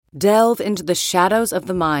Delve into the shadows of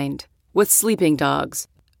the mind with Sleeping Dogs,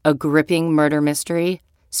 a gripping murder mystery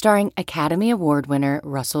starring Academy Award winner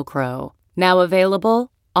Russell Crowe. Now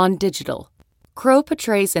available on digital. Crowe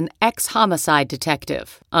portrays an ex-homicide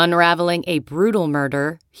detective unraveling a brutal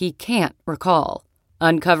murder he can't recall.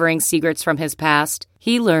 Uncovering secrets from his past,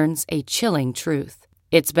 he learns a chilling truth.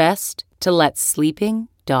 It's best to let sleeping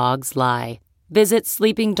dogs lie. Visit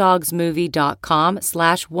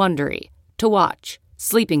sleepingdogsmovie.com/Wondery to watch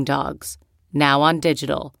Sleeping Dogs, now on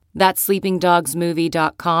digital. That's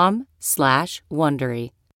sleepingdogsmovie.com/Wondery.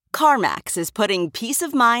 CarMax is putting peace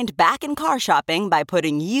of mind back in car shopping by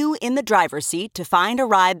putting you in the driver's seat to find a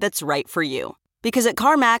ride that's right for you. Because at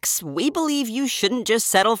CarMax, we believe you shouldn't just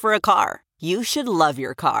settle for a car. You should love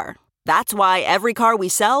your car. That's why every car we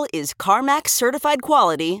sell is CarMax certified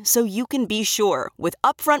quality, so you can be sure with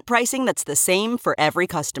upfront pricing that's the same for every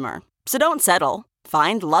customer. So don't settle.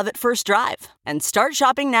 Find love at first drive and start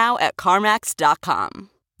shopping now at CarMax.com.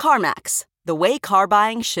 CarMax, the way car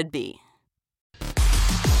buying should be.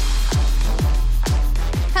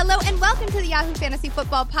 Hello and welcome to the Yahoo Fantasy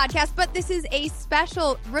Football Podcast, but this is a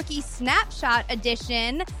special Rookie Snapshot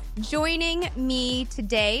edition. Joining me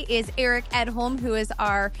today is Eric Edholm, who is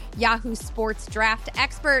our Yahoo Sports Draft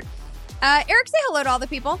expert. Eric, say hello to all the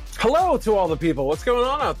people. Hello to all the people. What's going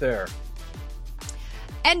on out there?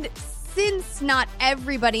 And since not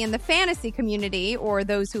everybody in the fantasy community or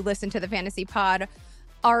those who listen to the Fantasy Pod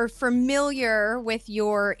are familiar with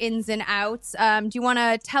your ins and outs, do you want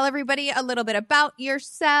to tell everybody a little bit about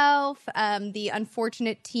yourself, the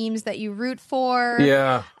unfortunate teams that you root for,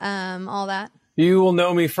 all that? You will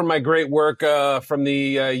know me from my great work from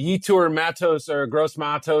the Yetur Matos or Gross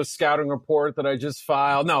Matos scouting report that I just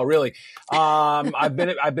filed. No, really. I've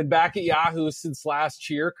been back at Yahoo since last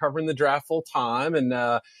year covering the draft full time. And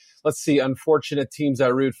let's see, unfortunate teams I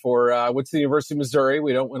root for. Went to the University of Missouri.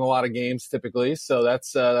 We don't win a lot of games typically. So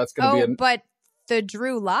that's going to be but the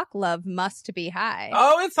Drew Lock love must be high.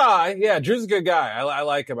 Oh, it's high. Yeah, Drew's a good guy. I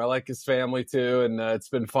like him. I like his family too. And it's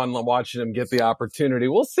been fun watching him get the opportunity.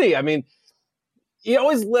 We'll see. I mean, he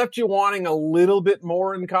always left you wanting a little bit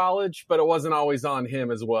more in college, but it wasn't always on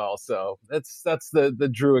him as well. So that's the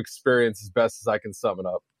Drew experience as best as I can sum it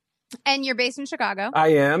up. And you're based in Chicago. I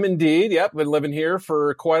am indeed. Yep. Been living here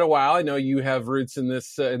for quite a while. I know you have roots in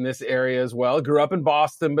this area as well. Grew up in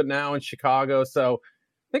Boston, but now in Chicago. So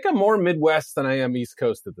I think I'm more Midwest than I am East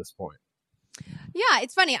Coast at this point. Yeah,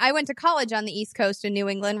 it's funny. I went to college on the East Coast in New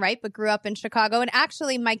England, right? But grew up in Chicago. And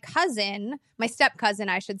actually, my step cousin,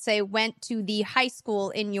 I should say, went to the high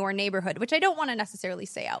school in your neighborhood, which I don't want to necessarily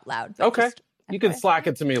say out loud. But okay. You can slack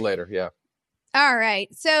it to me later. Yeah. All right.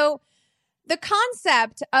 So the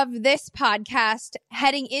concept of this podcast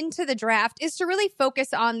heading into the draft is to really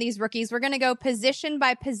focus on these rookies. We're going to go position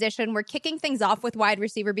by position. We're kicking things off with wide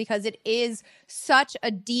receiver because it is such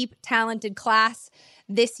a deep, talented class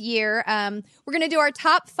this year. We're going to do our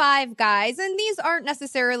top 5 guys, and these aren't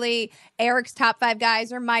necessarily Eric's top 5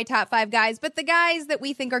 guys or my top 5 guys, but the guys that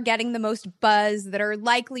we think are getting the most buzz, that are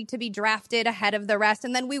likely to be drafted ahead of the rest.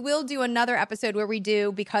 And then we will do another episode where we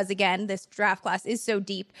do, because again, this draft class is so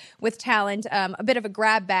deep with talent, a bit of a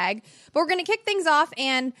grab bag. But we're going to kick things off,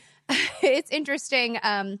 and it's interesting.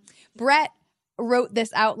 Brett wrote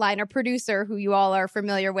this outline, a producer who you all are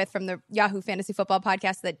familiar with from the Yahoo Fantasy Football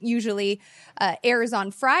Podcast that usually airs on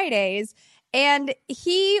Fridays. And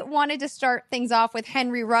he wanted to start things off with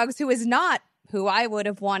Henry Ruggs, who is not who I would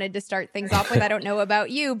have wanted to start things off with. I don't know about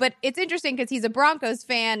you, but it's interesting because he's a Broncos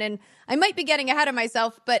fan, and I might be getting ahead of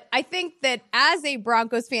myself, but I think that as a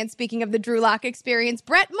Broncos fan, speaking of the Drew Lock experience,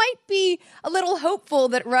 Brett might be a little hopeful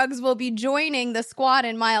that Ruggs will be joining the squad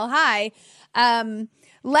in Mile High.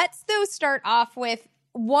 Let's, though, start off with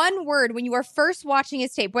one word when you were first watching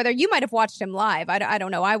his tape, whether you might have watched him live. I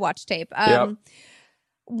don't know. I watched tape.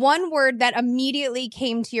 One word that immediately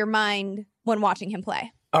came to your mind when watching him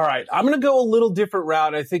play. All right. I'm going to go a little different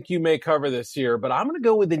route. I think you may cover this here, but I'm going to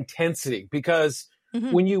go with intensity because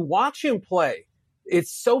when you watch him play,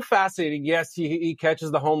 it's so fascinating. Yes, he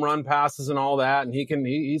catches the home run passes and all that, and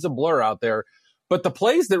he's a blur out there. But the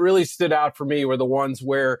plays that really stood out for me were the ones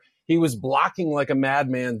where he was blocking like a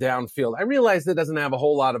madman downfield. I realize that doesn't have a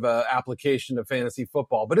whole lot of application to fantasy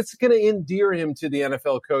football, but it's going to endear him to the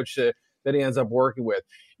NFL coach that he ends up working with.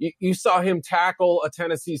 You saw him tackle a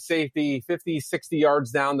Tennessee safety 50, 60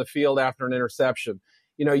 yards down the field after an interception.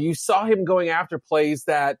 You saw him going after plays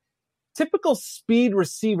that typical speed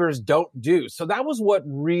receivers don't do. So that was what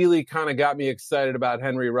really kind of got me excited about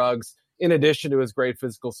Henry Ruggs, in addition to his great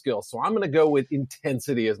physical skills. So I'm going to go with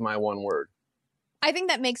intensity as my one word. I think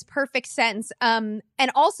that makes perfect sense. And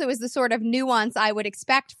also is the sort of nuance I would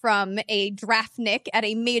expect from a draftnik at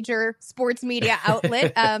a major sports media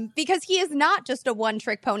outlet, because he is not just a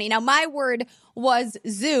one-trick pony. Now, my word was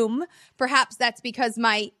Zoom. Perhaps that's because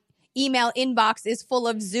my email inbox is full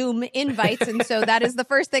of Zoom invites, and so that is the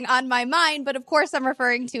first thing on my mind. But of course, I'm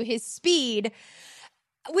referring to his speed.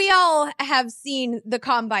 We all have seen the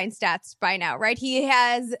combine stats by now, right? He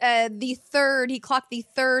has he clocked the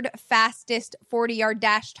third fastest 40-yard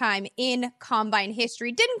dash time in combine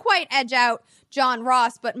history. Didn't quite edge out John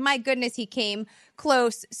Ross, but my goodness, he came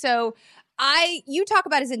close. So you talk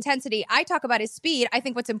about his intensity, I talk about his speed. I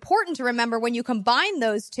think what's important to remember when you combine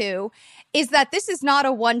those two is that this is not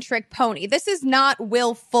a one-trick pony. This is not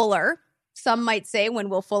Will Fuller. Some might say when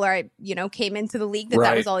Will Fuller, came into the league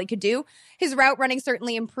that was all he could do. His route running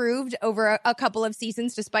certainly improved over a couple of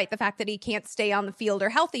seasons, despite the fact that he can't stay on the field or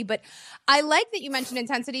healthy. But I like that you mentioned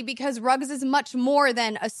intensity because Ruggs is much more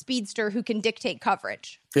than a speedster who can dictate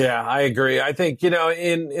coverage. Yeah, I agree. I think, in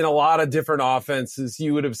a lot of different offenses,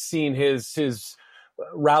 you would have seen his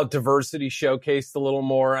route diversity showcased a little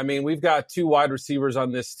more. I mean, we've got 2 wide receivers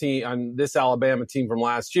on this team, on this Alabama team from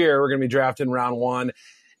last year. We're going to be drafted in round 1.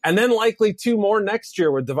 And then likely 2 more next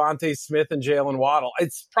year with Devontae Smith and Jalen Waddle.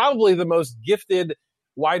 It's probably the most gifted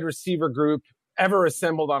wide receiver group ever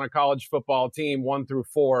assembled on a college football team, 1 through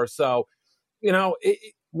 4. So,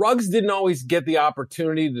 Ruggs didn't always get the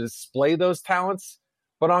opportunity to display those talents.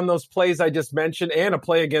 But on those plays I just mentioned, and a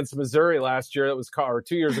play against Missouri last year or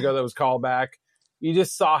 2 years ago that was called back, you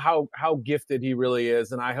just saw how gifted he really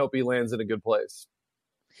is. And I hope he lands in a good place.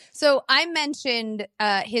 So I mentioned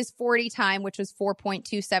his 40 time, which was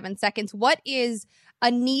 4.27 seconds. What is a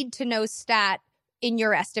need-to-know stat in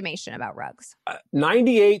your estimation about Ruggs?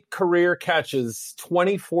 98 career catches,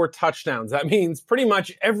 24 touchdowns. That means pretty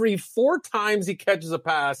much every 4 times he catches a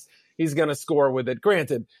pass, he's going to score with it.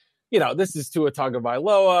 Granted, this is Tua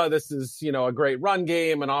Tagovailoa. This is, a great run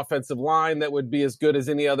game, an offensive line that would be as good as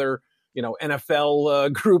any other,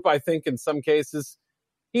 NFL group, I think, in some cases.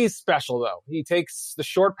 He's special, though. He takes the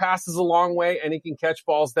short passes a long way, and he can catch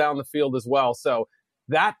balls down the field as well. So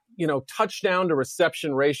that, touchdown to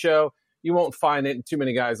reception ratio, you won't find it in too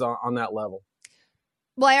many guys on that level.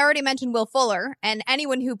 Well, I already mentioned Will Fuller, and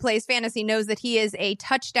anyone who plays fantasy knows that he is a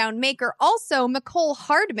touchdown maker. Also, Mecole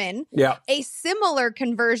Hardman, a similar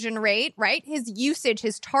conversion rate, right? His usage,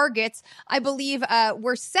 his targets, I believe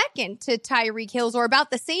were second to Tyreek Hill's, or about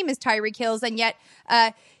the same as Tyreek Hill's, and yet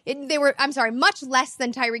much less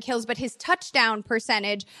than Tyreek Hill's, but his touchdown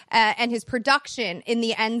percentage and his production in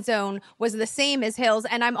the end zone was the same as Hill's.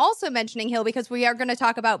 And I'm also mentioning Hill because we are going to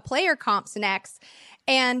talk about player comps next.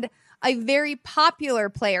 And a very popular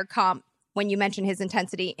player comp, when you mention his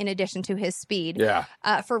intensity in addition to his speed,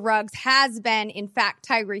 for Ruggs has been, in fact,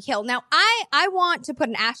 Tyreek Hill. Now, I want to put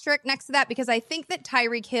an asterisk next to that because I think that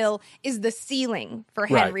Tyreek Hill is the ceiling for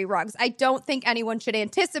Henry Ruggs. I don't think anyone should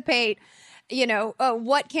anticipate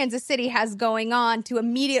what Kansas City has going on to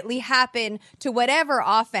immediately happen to whatever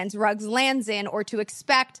offense Ruggs lands in, or to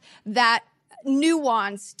expect that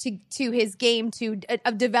nuance to his game to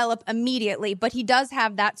develop immediately. But he does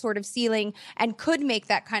have that sort of ceiling and could make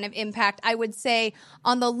that kind of impact. I would say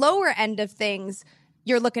on the lower end of things,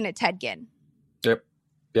 you're looking at Ted Ginn.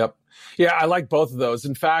 Yep. Yeah, I like both of those.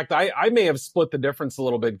 In fact, I may have split the difference a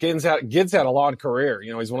little bit. Gidd's had a long career.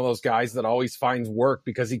 He's one of those guys that always finds work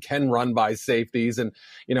because he can run by safeties. And,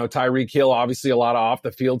 Tyreek Hill, obviously a lot of off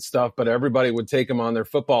the field stuff, but everybody would take him on their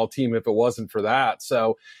football team if it wasn't for that.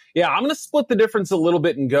 So, yeah, I'm going to split the difference a little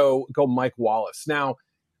bit and go Mike Wallace. Now,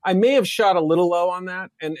 I may have shot a little low on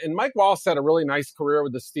that. And Mike Wallace had a really nice career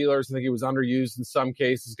with the Steelers. I think he was underused in some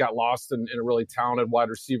cases, got lost in a really talented wide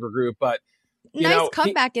receiver group. But nice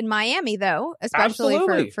comeback in Miami, though,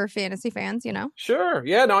 especially for fantasy fans, Sure.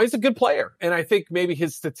 Yeah, no, he's a good player. And I think maybe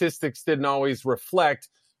his statistics didn't always reflect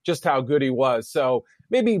just how good he was. So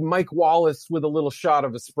maybe Mike Wallace with a little shot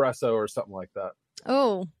of espresso or something like that.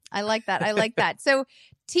 Oh, I like that. I like that. So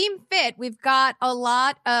Team Fit, we've got a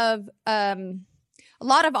lot of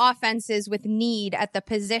offenses with need at the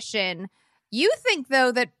position. You think,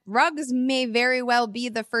 though, that Ruggs may very well be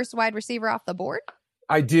the first wide receiver off the board?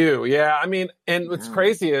 I do. Yeah. I mean, and what's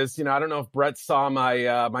crazy is, I don't know if Brett saw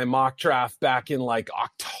my mock draft back in like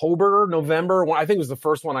October, November. I think it was the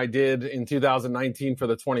first one I did in 2019 for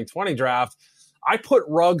the 2020 draft. I put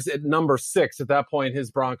Ruggs at number 6. At that point,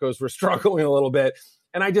 his Broncos were struggling a little bit.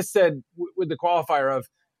 And I just said with the qualifier of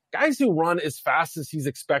guys who run as fast as he's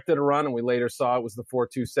expected to run, and we later saw it was the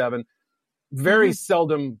 4.27, very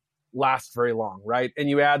seldom last very long, right? And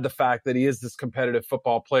you add the fact that he is this competitive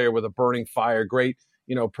football player with a burning fire, great,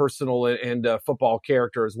 personal and football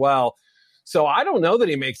character as well. So I don't know that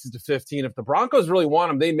he makes it to 15. If the Broncos really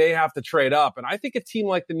want him, they may have to trade up. And I think a team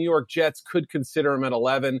like the New York Jets could consider him at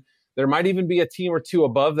 11. There might even be a team or two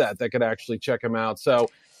above that could actually check him out. So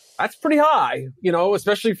that's pretty high,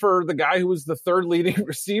 especially for the guy who was the third leading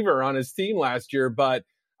receiver on his team last year. But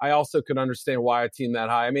I also could understand why a team that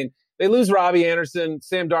high. I mean, they lose Robbie Anderson.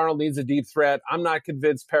 Sam Darnold needs a deep threat. I'm not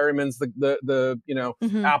convinced Perryman's the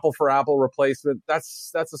apple for apple replacement.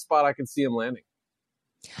 That's a spot I can see him landing.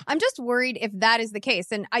 I'm just worried if that is the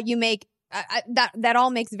case, and you make that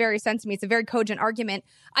all makes very sense to me. It's a very cogent argument.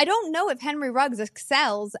 I don't know if Henry Ruggs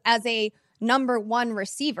excels as a number one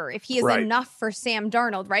receiver, if he is enough for Sam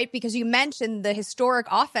Darnold, right? Because you mentioned the historic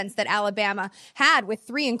offense that Alabama had with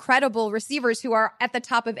 3 incredible receivers who are at the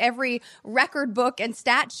top of every record book and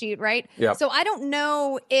stat sheet, right? Yep. So I don't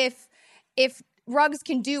know if Ruggs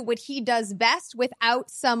can do what he does best without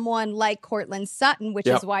someone like Courtland Sutton, which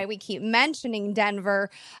is why we keep mentioning Denver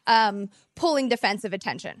pulling defensive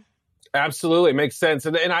attention. Absolutely. Makes sense.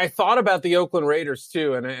 And I thought about the Oakland Raiders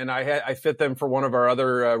too. And I fit them for one of our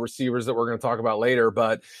other receivers that we're going to talk about later.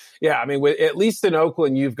 But yeah, I mean, at least in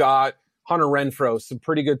Oakland, you've got Hunter Renfrow, some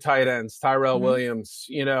pretty good tight ends, Tyrell Williams,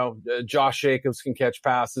 Josh Jacobs can catch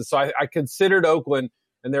passes. So I considered Oakland,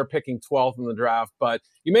 and they're picking 12th in the draft. But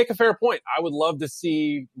you make a fair point. I would love to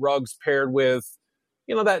see Ruggs paired with,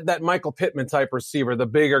 that Michael Pittman type receiver, the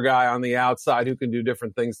bigger guy on the outside who can do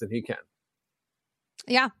different things than he can.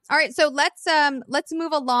 Yeah. All right. So let's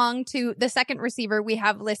move along to the second receiver we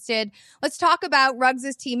have listed. Let's talk about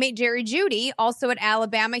Ruggs' teammate, Jerry Jeudy, also at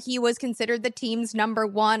Alabama. He was considered the team's number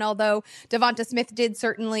one, although Devonta Smith did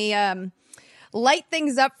certainly light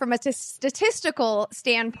things up from a statistical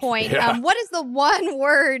standpoint. Yeah. What is the one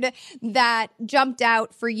word that jumped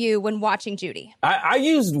out for you when watching Jeudy? I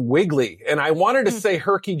used wiggly, and I wanted to say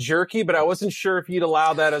herky-jerky, but I wasn't sure if you'd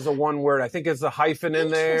allow that as a one word. I think it's a hyphen in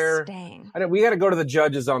there. We got to go to the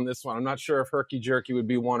judges on this one. I'm not sure if herky-jerky would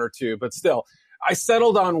be one or two, but still, I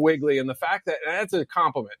settled on wiggly, and the fact that's a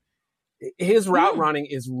compliment. His route running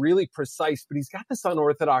is really precise, but he's got this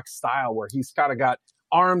unorthodox style where he's kind of got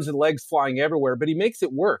arms and legs flying everywhere, but he makes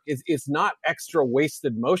it work. It's not extra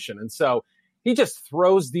wasted motion. And so he just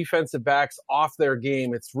throws defensive backs off their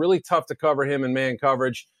game. It's really tough to cover him in man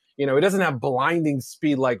coverage. He doesn't have blinding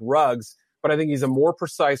speed like Ruggs, but I think he's a more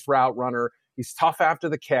precise route runner. He's tough after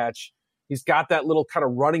the catch. He's got that little kind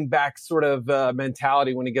of running back sort of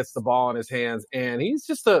mentality when he gets the ball in his hands. And he's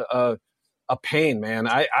just a pain, man.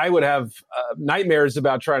 I would have nightmares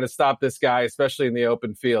about trying to stop this guy, especially in the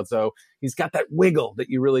open field. So he's got that wiggle that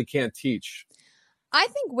you really can't teach. I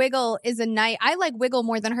think wiggle is I like wiggle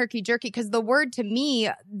more than herky-jerky because the word to me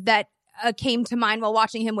that came to mind while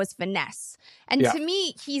watching him was finesse. And to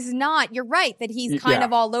me, he's not, you're right that he's kind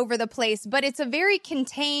of all over the place, but it's a very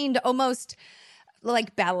contained, almost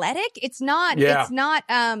like balletic. It's not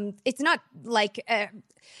like,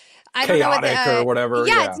 I don't chaotic know or whatever.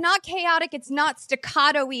 Yeah, it's not chaotic. It's not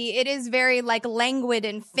staccato-y. It is very like languid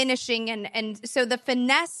and finishing. And so the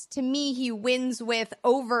finesse, to me, he wins with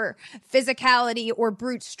over physicality or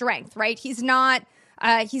brute strength, right? He's not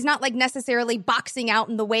like necessarily boxing out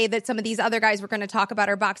in the way that some of these other guys we're going to talk about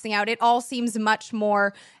are boxing out. It all seems much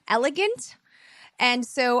more elegant. And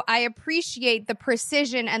so I appreciate the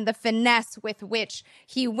precision and the finesse with which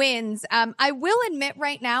he wins. I will admit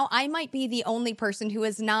right now, I might be the only person who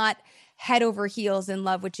is not head over heels in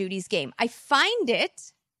love with Jeudy's game. I find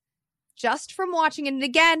it, just from watching it, and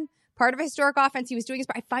again, part of a historic offense he was doing,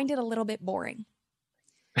 I find it a little bit boring.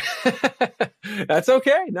 That's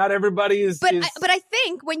okay. Not everybody is. But I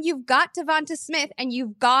think when you've got Devonta Smith and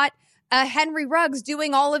you've got Henry Ruggs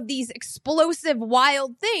doing all of these explosive,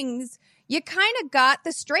 wild things, you kind of got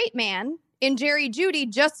the straight man in Jerry Jeudy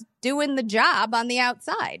just doing the job on the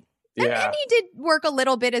outside. And he did work a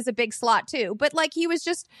little bit as a big slot too. But like he was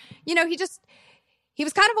just, he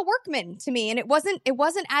was kind of a workman to me. And it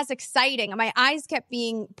wasn't as exciting. My eyes kept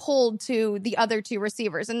being pulled to the other two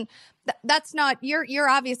receivers. And that's not, you're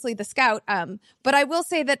obviously the scout. But I will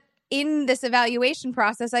say that in this evaluation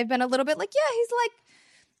process, I've been a little bit like, yeah, he's like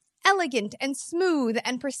elegant and smooth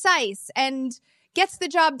and precise and gets the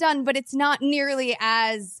job done, but it's not nearly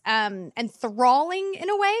as enthralling in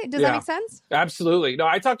a way. Does that make sense? Absolutely. No,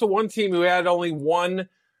 I talked to one team who had only one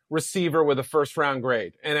receiver with a first round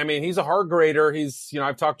grade. And I mean, he's a hard grader. He's,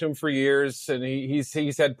 I've talked to him for years, and he's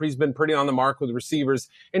been pretty on the mark with receivers.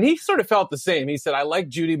 And he sort of felt the same. He said, I like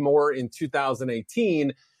Jeudy more in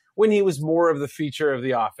 2018 when he was more of the feature of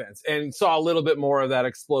the offense and saw a little bit more of that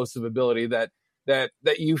explosive ability that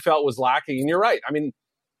you felt was lacking. And you're right. I mean,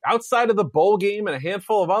 outside of the bowl game and a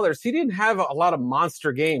handful of others, he didn't have a lot of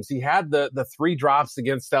monster games. He had the 3 drops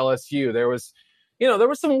against LSU. There was, there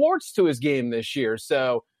were some warts to his game this year.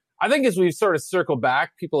 So I think as we've sort of circled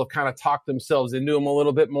back, people have kind of talked themselves into him a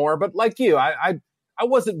little bit more. But like you, I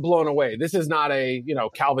wasn't blown away. This is not a,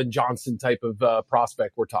 Calvin Johnson type of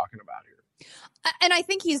prospect we're talking about here. And I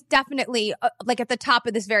think he's definitely like at the top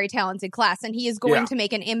of this very talented class, and he is going to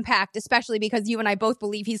make an impact, especially because you and I both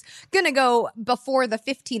believe he's going to go before the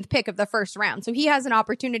 15th pick of the first round. So he has an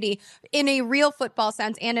opportunity in a real football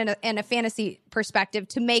sense and in a fantasy perspective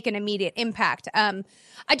to make an immediate impact.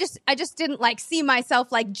 I just didn't see myself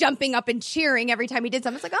jumping up and cheering every time he did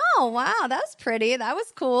something. It's like, oh, wow, that was pretty. That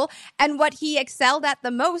was cool. And what he excelled at the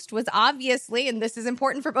most was obviously, and this is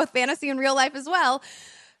important for both fantasy and real life as well,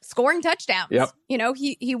 scoring touchdowns. Yep.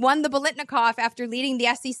 He won the Biletnikoff after leading the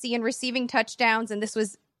SEC in receiving touchdowns. And this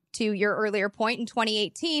was, to your earlier point, in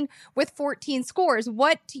 2018 with 14 scores.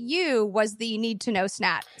 What to you was the need to know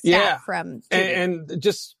stat from Judy? And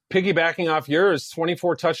just piggybacking off yours,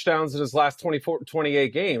 24 touchdowns in his last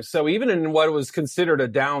 28 games. So even in what was considered a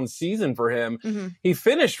down season for him, he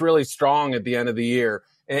finished really strong at the end of the year,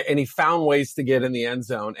 and he found ways to get in the end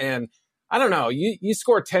zone. And I don't know, you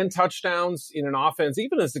score 10 touchdowns in an offense,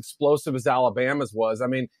 even as explosive as Alabama's was. I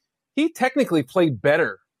mean, he technically played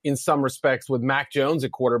better in some respects with Mac Jones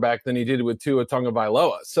at quarterback than he did with Tua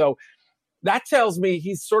Tagovailoa. So that tells me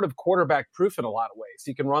he's sort of quarterback proof in a lot of ways.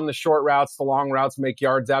 He can run the short routes, the long routes, make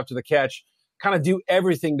yards after the catch, kind of do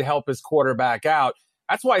everything to help his quarterback out.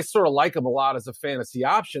 That's why I sort of like him a lot as a fantasy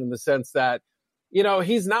option, in the sense that,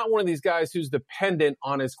 he's not one of these guys who's dependent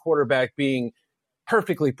on his quarterback being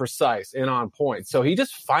perfectly precise and on point. So he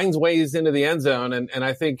just finds ways into the end zone, and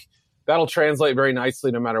I think that'll translate very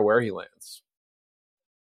nicely no matter where he lands.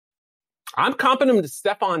 I'm comping him to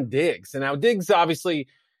Stephon Diggs. And now Diggs obviously,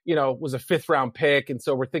 was a 5th round pick. And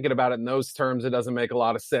so we're thinking about it in those terms. It doesn't make a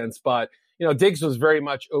lot of sense. But, Diggs was very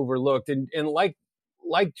much overlooked. And like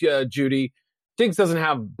Judy, Diggs doesn't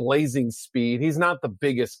have blazing speed. He's not the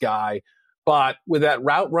biggest guy. But with that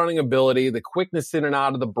route running ability, the quickness in and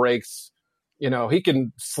out of the breaks, he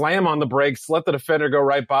can slam on the brakes, let the defender go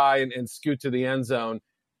right by and scoot to the end zone.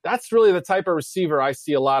 That's really the type of receiver I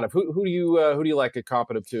see a lot of. Who do you like a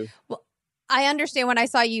competent to? Well, I understand. When I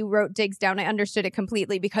saw you wrote Diggs down, I understood it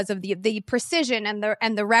completely because of the precision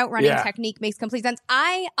and the route running technique makes complete sense.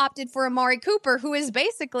 I opted for Amari Cooper, who is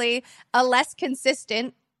basically a less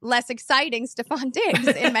consistent, less exciting Stephon Diggs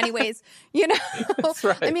in many ways. That's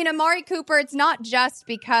right. I mean, Amari Cooper, it's not just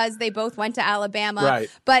because they both went to Alabama, right,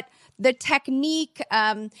 but the technique,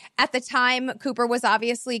 at the time, Cooper was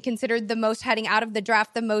obviously considered the most, heading out of the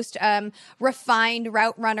draft, the most refined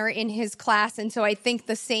route runner in his class. And so I think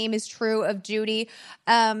the same is true of Judy.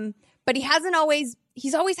 But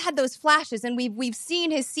he's always had those flashes, and we've seen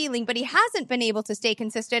his ceiling, but he hasn't been able to stay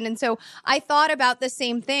consistent. And so I thought about the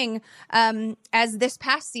same thing as this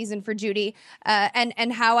past season for Judy,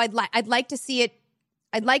 and how I'd like to see it.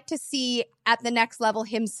 I'd like to see at the next level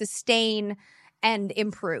him sustain and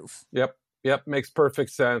improve. Yep. Makes perfect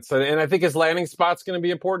sense. And I think his landing spot's going to be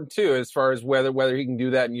important too, as far as whether he can do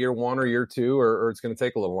that in year 1 or year 2, or it's going to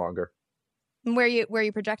take a little longer. Where are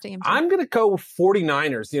you projecting him to? I'm going to go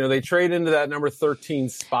 49ers. They trade into that number 13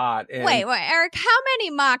 spot. And wait, Eric, how many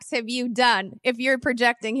mocks have you done if you're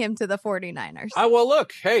projecting him to the 49ers? Well,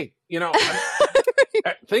 look, hey,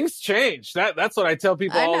 things change. That's what I tell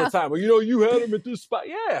people all the time. Well, you had him at this spot.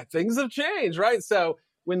 Yeah, things have changed, right? So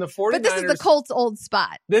when the 49ers... But this is the Colts' old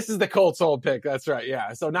spot. This is the Colts' old pick. That's right,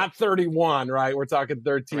 yeah. So not 31, right? We're talking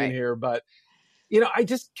 13 here. But, I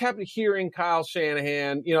just kept hearing Kyle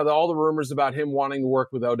Shanahan, all the rumors about him wanting to work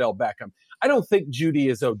with Odell Beckham. I don't think Judy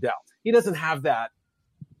is Odell. He doesn't have that,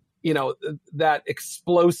 that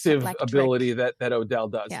explosive ability that Odell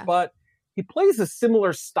does. Yeah. But he plays a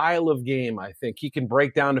similar style of game, I think. He can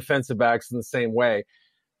break down defensive backs in the same way.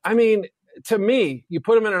 I mean, to me, you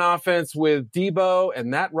put him in an offense with Debo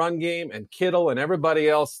and that run game and Kittle and everybody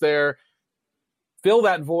else there, fill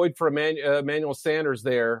that void for Emmanuel Sanders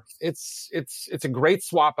there. It's a great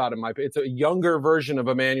swap out of my opinion. It's a younger version of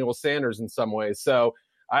Emmanuel Sanders in some ways. So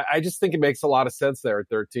I just think it makes a lot of sense there at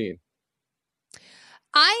 13.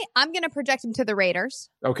 I'm going to project him to the Raiders.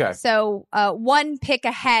 Okay. So one pick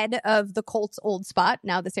ahead of the Colts' old spot,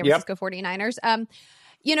 now the San Francisco 49ers.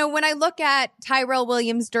 When I look at Tyrell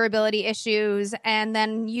Williams' durability issues, and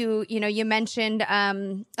then you mentioned,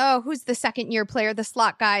 who's the second-year player, the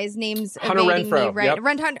slot guy's name's Hunter evading Renfrow. me, right?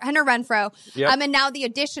 Yep. Hunter Renfrow. Yep. And now the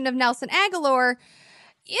addition of Nelson Aguilar,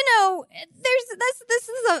 this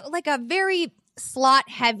is a very slot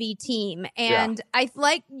heavy team. And I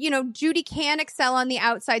like, Jeudy can excel on the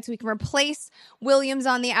outside, so we can replace Williams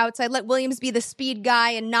on the outside. Let Williams be the speed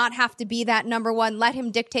guy and not have to be that number one. Let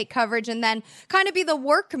him dictate coverage and then kind of be the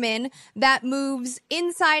workman that moves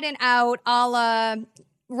inside and out, a la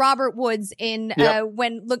Robert Woods in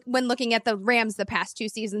when looking at the Rams the past 2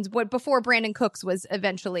 seasons, before Brandon Cooks was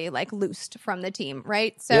eventually like loosed from the team,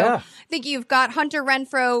 right? So I think you've got Hunter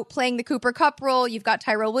Renfrow playing the Cooper Kupp role, you've got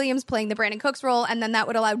Tyrell Williams playing the Brandon Cooks role, and then that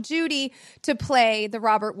would allow Jeudy to play the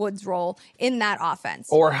Robert Woods role in that offense.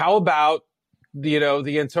 Or how about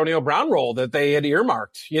the Antonio Brown role that they had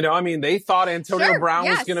earmarked? They thought Antonio Brown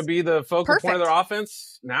was going to be the focal point of their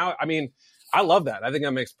offense. Now, I love that. I think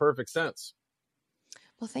that makes perfect sense.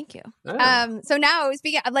 Well, thank you. So now,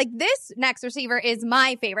 speaking of, this next receiver is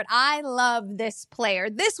my favorite. I love this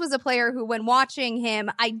player. This was a player who, when watching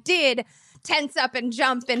him, I did tense up and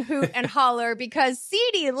jump and hoot and holler because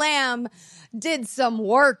CeeDee Lamb did some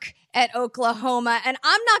work at Oklahoma. And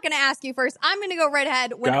I'm not going to ask you first. I'm going to go right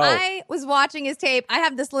ahead. When I was watching his tape, I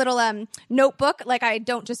have this little notebook. I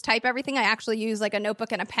don't just type everything. I actually use a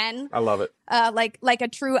notebook and a pen. I love it. Like a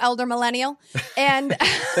true elder millennial. And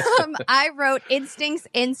I wrote instincts,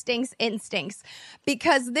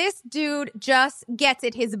 because this dude just gets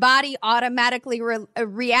it. His body automatically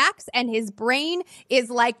reacts, and his brain is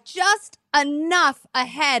just enough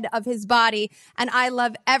ahead of his body. And I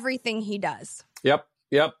love everything he does. Yep.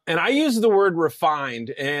 And I use the word refined,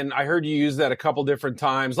 and I heard you use that a couple different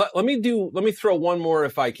times. Let me throw one more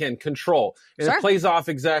if I can. Control. And It plays off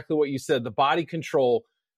exactly what you said, the body control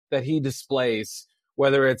that he displays,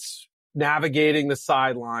 whether it's navigating the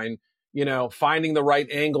sideline, finding the right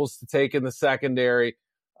angles to take in the secondary,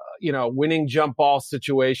 winning jump ball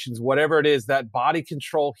situations, whatever it is, that body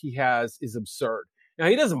control he has is absurd. Now,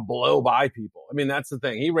 he doesn't blow by people. That's the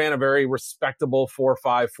thing. He ran a very respectable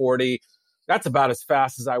 4.5 40. That's about as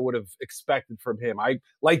fast as I would have expected from him. I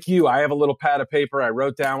have a little pad of paper. I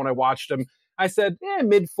wrote down when I watched him. I said,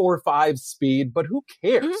 mid 4.5 speed, but who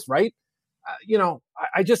cares, right?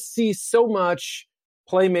 I just see so much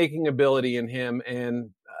playmaking ability in him, and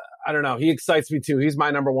I don't know. He excites me too. He's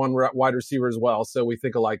my number one wide receiver as well, so we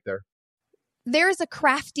think alike there. There's a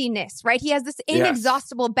craftiness, right? He has this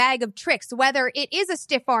inexhaustible bag of tricks, whether it is a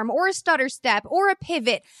stiff arm or a stutter step or a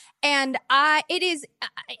pivot. And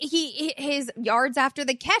his yards after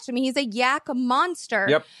the catch. He's a yak monster.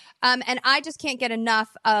 Yep. And I just can't get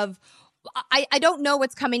enough of, I don't know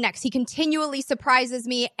what's coming next. He continually surprises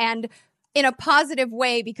me, and in a positive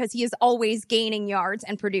way, because he is always gaining yards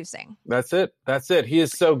and producing. That's it. He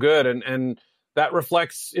is so good. And that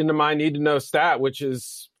reflects into my need to know stat, which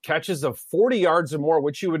is catches of 40 yards or more,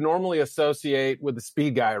 which you would normally associate with the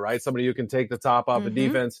speed guy, right? Somebody who can take the top off a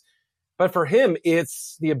defense. But for him,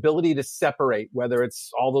 it's the ability to separate, whether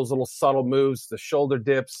it's all those little subtle moves, the shoulder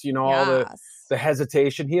dips, all the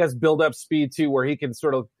hesitation. He has build-up speed too, where he can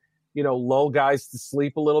sort of, lull guys to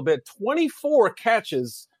sleep a little bit. 24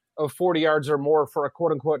 catches of 40 yards or more for a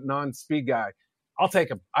quote-unquote non-speed guy. I'll take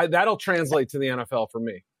him. That'll translate to the NFL for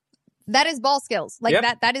me. That is ball skills.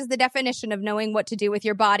 That is the definition of knowing what to do with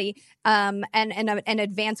your body, and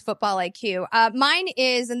advanced football IQ. Mine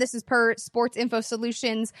is, and this is per Sports Info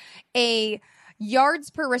Solutions, a yards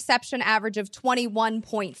per reception average of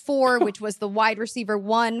 21.4, which was the wide receiver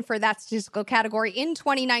one for that statistical category in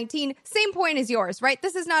 2019. Same point as yours, right?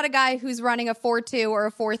 This is not a guy who's running a 4.2 or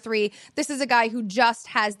a 4.3. This is a guy who just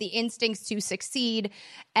has the instincts to succeed.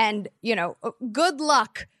 And, good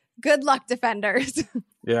luck, defenders.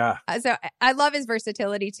 Yeah. So I love his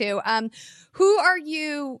versatility too. Who are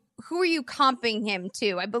you comping him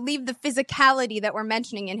to? I believe the physicality that we're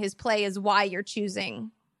mentioning in his play is why you're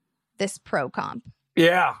choosing this pro comp.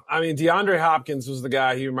 Yeah. DeAndre Hopkins was the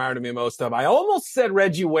guy he reminded me most of. I almost said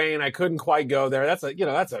Reggie Wayne. I couldn't quite go there. That's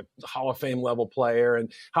a Hall of Fame level player.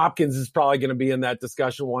 And Hopkins is probably going to be in that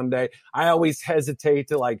discussion one day. I always hesitate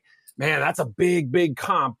to man, that's a big, big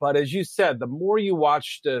comp. But as you said, the more you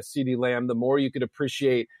watched CeeDee Lamb, the more you could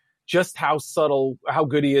appreciate just how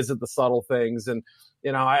good he is at the subtle things. And,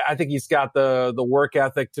 I think he's got the work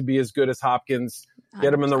ethic to be as good as Hopkins,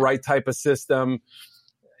 get him in the right type of system.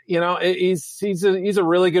 He's a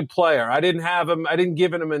really good player. I didn't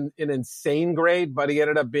give him an insane grade, but he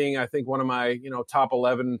ended up being, I think, one of my, top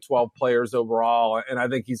 11, 12 players overall. And I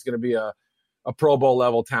think he's going to be a Pro Bowl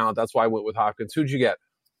level talent. That's why I went with Hopkins. Who'd you get?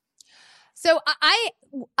 So I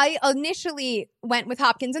initially went with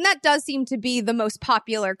Hopkins, and that does seem to be the most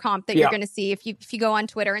popular comp that you're going to see if you go on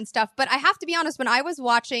Twitter and stuff. But I have to be honest, when I was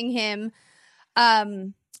watching him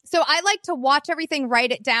So I like to watch everything,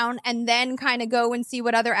 write it down, and then kind of go and see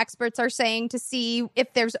what other experts are saying to see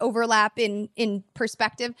if there's overlap in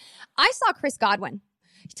perspective. I saw Chris Godwin.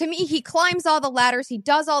 To me, he climbs all the ladders. He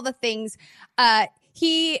does all the things.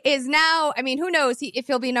 He is now, I mean, who knows if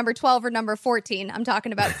he'll be number 12 or number 14. I'm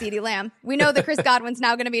talking about CeeDee Lamb. We know that Chris Godwin's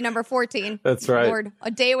now going to be number 14. That's right. Lord, a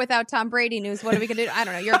day without Tom Brady news. What are we going to do? I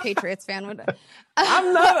don't know. You're a Patriots fan.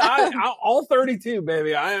 I'm not. All 32,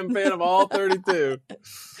 baby. I am a fan of all 32.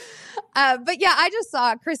 But yeah, I just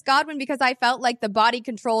saw Chris Godwin because I felt like the body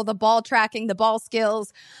control, the ball tracking, the ball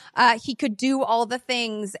skills, he could do all the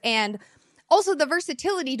things. And also the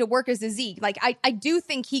versatility to work as a Z. Like, I do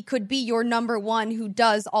think he could be your number one who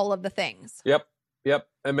does all of the things. Yep.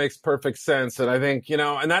 It makes perfect sense. And I think,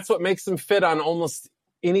 and that's what makes him fit on almost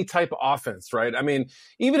any type of offense, right? I mean,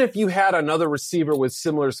 even if you had another receiver with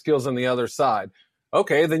similar skills on the other side,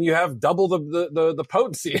 okay, then you have double the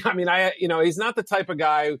potency. I mean, he's not the type of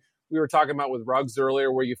guy we were talking about with Ruggs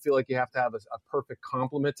earlier where you feel like you have to have a perfect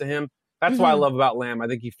complement to him. That's what I love about Lamb. I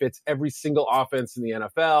think he fits every single offense in the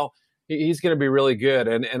NFL. He's going to be really good.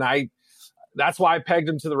 And that's why I pegged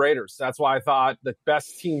him to the Raiders. That's why I thought the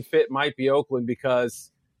best team fit might be Oakland,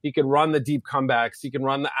 because he can run the deep comebacks. He can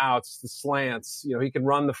run the outs, the slants. He can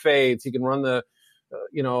run the fades. He can run the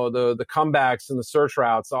comebacks and the search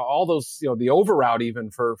routes, all those, the over route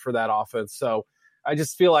even for that offense. So I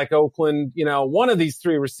just feel like Oakland, one of these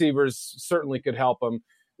three receivers certainly could help him.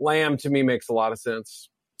 Lamb, to me, makes a lot of sense.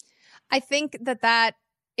 I think that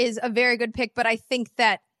is a very good pick, but I think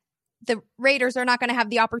that the Raiders are not going to have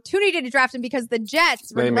the opportunity to draft him because the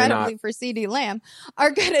Jets, regrettably for CeeDee Lamb, are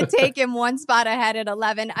going to take him one spot ahead at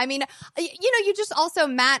 11. I mean, you just also,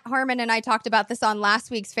 Matt Harmon and I talked about this on last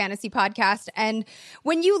week's fantasy podcast. And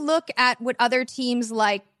when you look at what other teams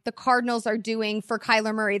like the Cardinals are doing for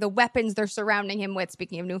Kyler Murray, the weapons they're surrounding him with,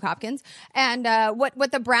 speaking of New Hopkins, and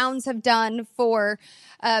what the Browns have done for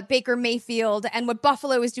Baker Mayfield, and what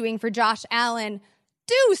Buffalo is doing for Josh Allen,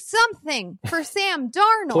 do something for Sam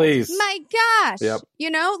Darnold. Please. My gosh. Yep.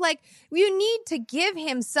 You need to give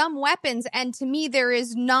him some weapons. And to me, there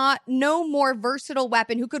is no more versatile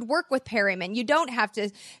weapon who could work with Perryman. You don't have to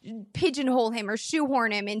pigeonhole him or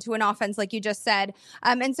shoehorn him into an offense like you just said.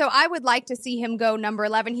 And so I would like to see him go number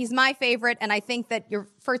 11. He's my favorite. And I think that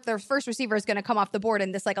their first receiver is going to come off the board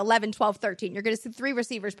in this 11, 12, 13. You're going to see three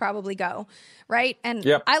receivers probably go, right? And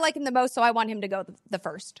I like him the most, so I want him to go the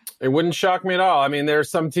first. It wouldn't shock me at all. I mean, there's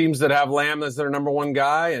some teams that have Lamb as their number one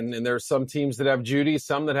guy, and there's some teams that have Judy,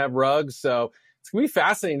 some that have Ruggs. So it's going to be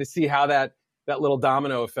fascinating to see how that little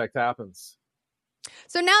domino effect happens.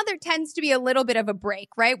 So now there tends to be a little bit of a break,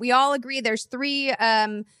 right? We all agree there's three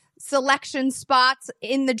selection spots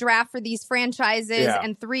in the draft for these franchises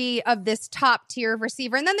and three of this top tier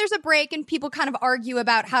receiver. And then there's a break and people kind of argue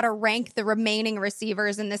about how to rank the remaining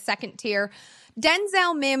receivers in the second tier.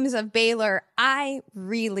 Denzel Mims of Baylor, I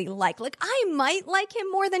really like. I might like him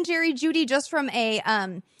more than Jerry Jeudy just from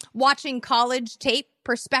a watching college tape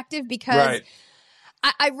perspective, because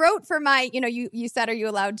I wrote for my, you said, are you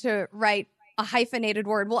allowed to write a hyphenated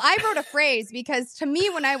word? Well, I wrote a phrase because to me,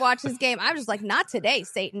 when I watch his game, I was like, not today,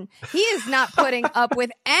 Satan. He is not putting up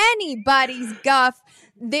with anybody's guff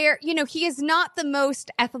there. He is not the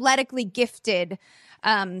most athletically gifted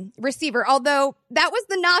receiver, although that was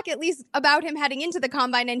the knock at least about him heading into the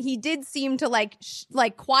combine, and he did seem to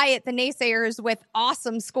quiet the naysayers with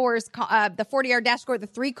awesome scores. The 40-yard dash score, the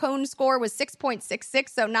 3-cone score was 6.66,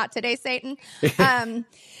 so not today, Satan.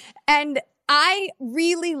 And I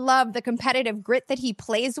really love the competitive grit that he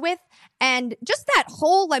plays with, and just that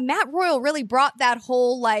whole Matt Royal really brought that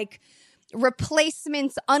whole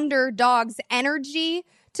replacements underdogs energy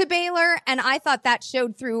to Baylor, and I thought that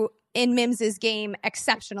showed through in Mims's game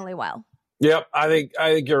exceptionally well. Yep, I think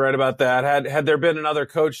you're right about that. Had there been another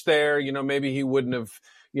coach there, maybe he wouldn't have,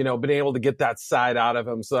 been able to get that side out of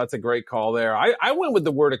him. So that's a great call there. I went with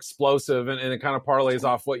the word explosive, and it kind of parlays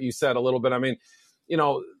off what you said a little bit. I mean,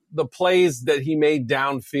 the plays that he made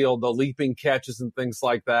downfield, the leaping catches and things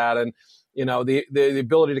like that, and the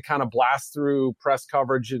ability to kind of blast through press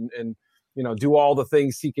coverage and do all the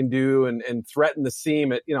things he can do and threaten the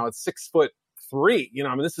seam at 6'3".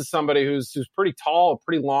 This is somebody who's pretty tall, a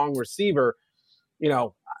pretty long receiver.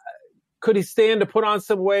 Could he stand to put on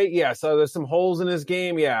some weight? Yeah. So there's some holes in his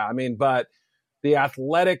game. Yeah. But the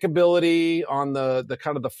athletic ability on the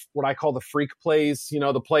kind of what I call the freak plays,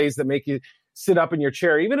 the plays that make you sit up in your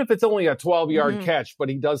chair, even if it's only a 12-yard catch, but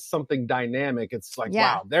he does something dynamic. It's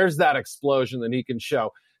wow, there's that explosion that he can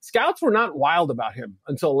show. Scouts were not wild about him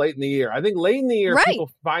until late in the year. I think late in the year,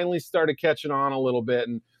 people finally started catching on a little bit,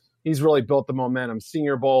 and he's really built the momentum,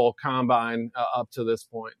 Senior Bowl, Combine, up to this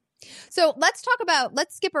point. So let's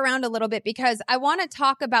skip around a little bit because I want to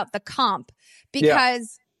talk about the comp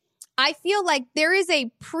because I feel like there is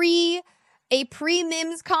a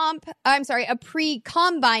pre-Mims comp, a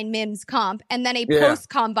pre-combine Mims comp, and then a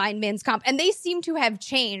post-combine Mims comp. And they seem to have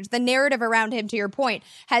changed. The narrative around him, to your point,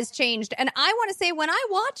 has changed. And I want to say when I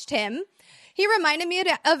watched him, he reminded me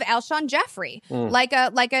of Alshon Jeffrey, like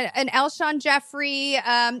an Alshon Jeffrey.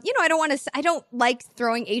 I don't like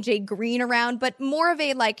throwing AJ Green around, but more of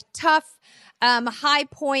a like tough, high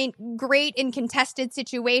point, great in contested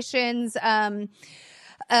situations.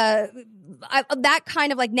 That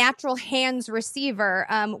kind of like natural hands receiver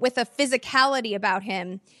with a physicality about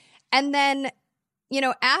him. And then,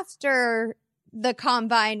 after the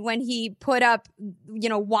combine, when he put up,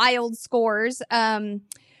 wild scores,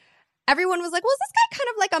 everyone was like, well, is this guy kind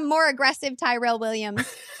of like a more aggressive Tyrell Williams?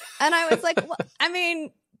 And I was like, well, I mean,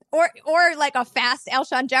 or like a fast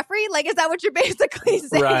Alshon Jeffrey? Like, is that what you're basically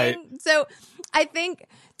saying? Right. So I think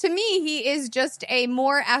to me, he is just a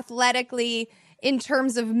more athletically, in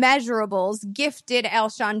terms of measurables, gifted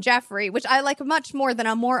Alshon Jeffrey, which I like much more than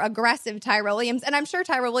a more aggressive Tyrell Williams. And I'm sure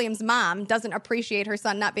Tyrell Williams' mom doesn't appreciate her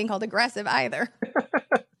son not being called aggressive either.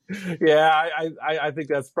 Yeah, I think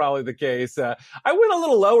that's probably the case. I went a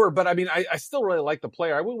little lower, but I mean, I still really like the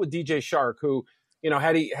player. I went with DJ Chark, who,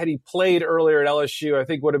 had he played earlier at LSU, I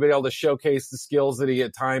think would have been able to showcase the skills that he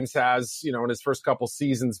at times has, in his first couple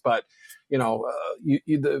seasons. But,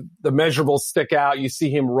 the measurables stick out. You see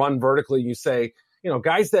him run vertically. You say,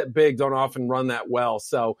 guys that big don't often run that well.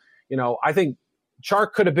 So, I think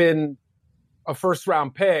Chark could have been a first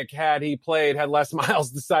round pick had Les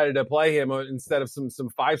Miles decided to play him instead of some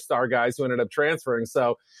 5-star guys who ended up transferring.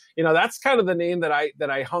 So, that's kind of the name that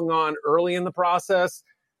I hung on early in the process.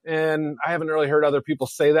 And I haven't really heard other people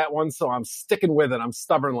say that one. So I'm sticking with it. I'm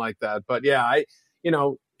stubborn like that. But yeah,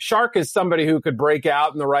 Chark is somebody who could break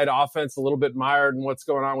out in the right offense, a little bit mired in what's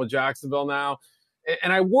going on with Jacksonville now.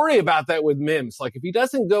 And I worry about that with Mims. Like if he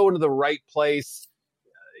doesn't go into the right place,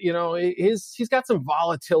 he's got some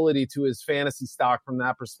volatility to his fantasy stock from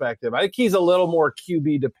that perspective. I think he's a little more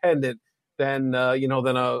QB dependent than a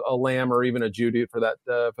Lamb or even a Judy for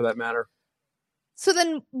that matter. So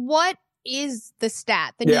then what is the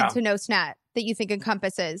need to know stat that you think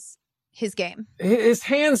encompasses his game? His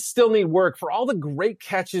hands still need work for all the great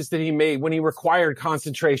catches that he made when he required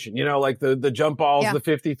concentration, like the jump balls, the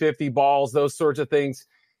 50-50 balls, those sorts of things.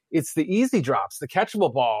 It's the easy drops, the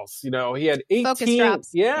catchable balls. He had 18 focus drops.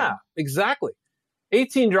 Yeah, exactly.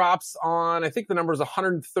 18 drops on, I think the number is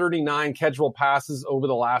 139 catchable passes over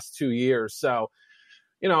the last 2 years. So,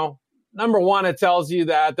 number one, it tells you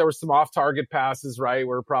that there were some off-target passes, right?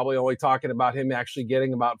 We're probably only talking about him actually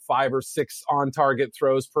getting about 5 or 6 on-target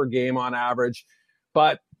throws per game on average.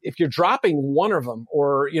 But if you're dropping one of them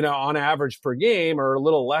or, on average per game or a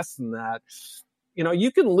little less than that,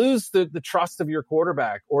 you can lose the trust of your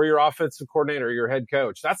quarterback or your offensive coordinator or your head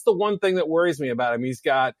coach. That's the one thing that worries me about him. He's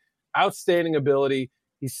got outstanding ability.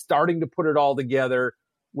 He's starting to put it all together.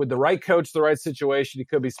 With the right coach, the right situation, he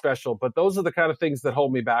could be special. But those are the kind of things that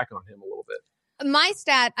hold me back on him a little bit. My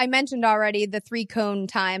stat, I mentioned already the 3-cone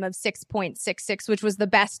time of 6.66, which was the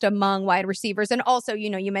best among wide receivers. And also,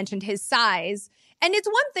 you mentioned his size. And it's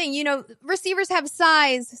one thing, receivers have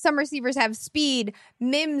size. Some receivers have speed.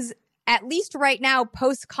 Mims, at least right now,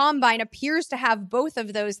 post-combine, appears to have both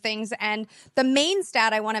of those things. And the main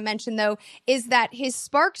stat I want to mention, though, is that his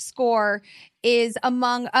SPARQ score is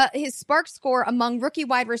among rookie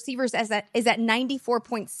wide receivers is at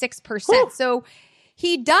 94.6%. So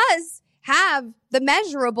he does have the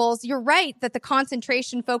measurables. You're right that the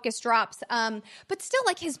concentration focus drops. But still,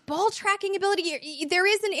 like his ball tracking ability, there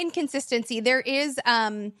is an inconsistency. There is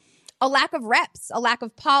a lack of reps, a lack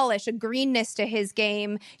of polish, a greenness to his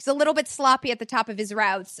game. He's a little bit sloppy at the top of his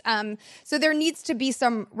routes. So there needs to be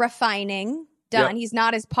some refining done. Yep. He's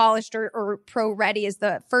not as polished or pro ready as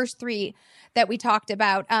the first 3 that we talked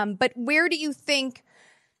about. But where do you think,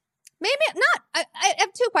 maybe not, I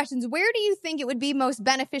have 2 questions. Where do you think it would be most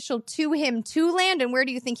beneficial to him to land? And where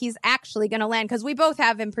do you think he's actually going to land? Because we both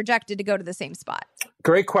have him projected to go to the same spot.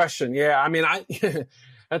 Great question. Yeah. I mean,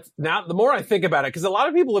 that's now the more I think about it, because a lot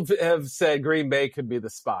of people have said Green Bay could be the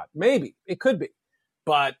spot. Maybe it could be,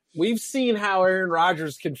 but we've seen how Aaron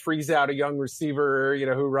Rodgers can freeze out a young receiver,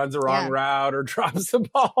 who runs a wrong route or drops the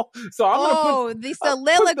ball. So I'm the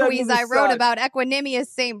soliloquies I wrote about Equanimeous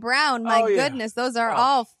St. Brown. My goodness, those are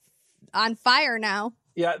all on fire now.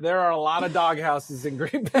 Yeah, there are a lot of doghouses in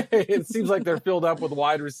Green Bay. It seems like they're filled up with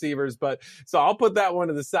wide receivers, so I'll put that one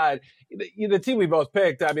to the side. The team we both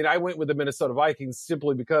picked, I mean, I went with the Minnesota Vikings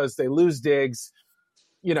simply because they lose Diggs.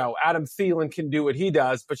 Adam Thielen can do what he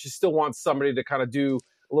does, but you still want somebody to kind of do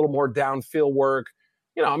a little more downfield work.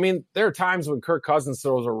 You know, I mean, there are times when Kirk Cousins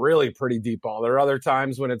throws a really pretty deep ball. There are other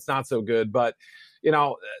times when it's not so good. But, you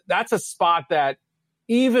know, that's a spot that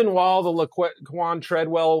even while the Laquan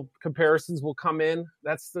Treadwell comparisons will come in,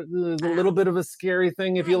 that's the little bit of a scary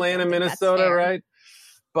thing if you land in Minnesota, right?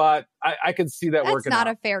 But I could see that working out. That's not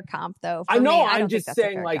a fair comp, though. I know. I'm just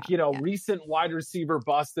saying, like, you know, recent wide receiver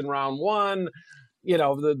bust in round one. You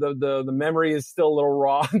know, the memory is still a little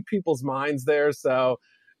raw in people's minds there. So,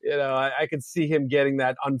 you know, I could see him getting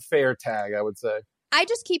that unfair tag, I would say. I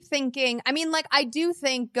just keep thinking, I mean, like, I do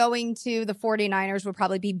think going to the 49ers would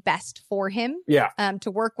probably be best for him. Yeah. To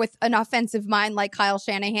work with an offensive mind like Kyle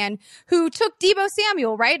Shanahan, who took Deebo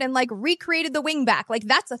Samuel, right? And like recreated the wing back. Like,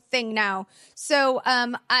 that's a thing now. So,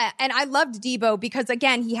 I loved Deebo because,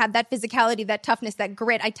 again, he had that physicality, that toughness, that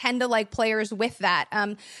grit. I tend to like players with that.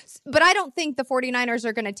 But I don't think the 49ers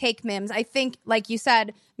are going to take Mims. I think, like you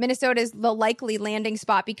said, Minnesota is the likely landing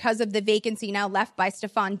spot because of the vacancy now left by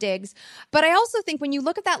Stephon Diggs. But I also think when you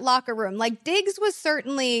look at that locker room, like, Diggs was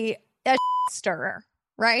certainly a stirrer,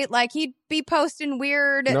 right? Like, he'd be posting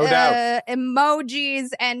weird emojis,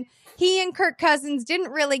 and he and Kirk Cousins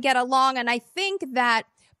didn't really get along. And I think that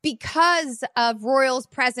because of Royals'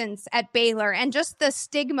 presence at Baylor and just the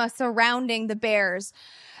stigma surrounding the Bears,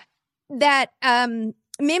 that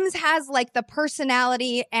Mims has like the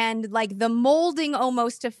personality and like the molding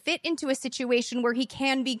almost to fit into a situation where he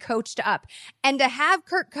can be coached up. And to have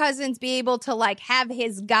Kirk Cousins be able to like have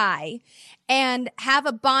his guy and have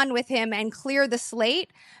a bond with him and clear the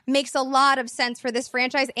slate makes a lot of sense for this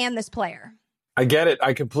franchise and this player. I get it.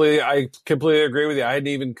 I completely agree with you. I hadn't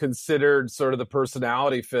even considered sort of the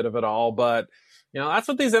personality fit of it all, but you know, that's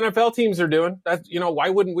what these NFL teams are doing. That, you know, why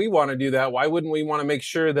wouldn't we want to do that? Why wouldn't we want to make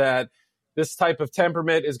sure that this type of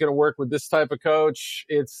temperament is going to work with this type of coach?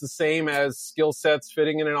 It's the same as skill sets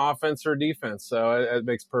fitting in an offense or defense. So it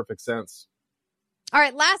makes perfect sense. All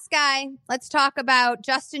right, last guy. Let's talk about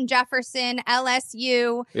Justin Jefferson,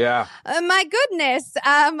 LSU. Yeah. My goodness.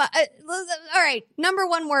 All right, number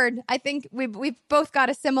one word. I think we've both got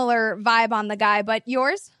a similar vibe on the guy, but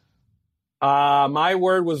yours? My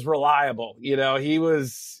word was reliable. You know, he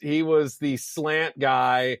was the slant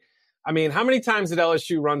guy. I mean, how many times did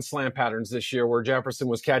LSU run slant patterns this year where Jefferson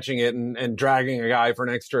was catching it and dragging a guy for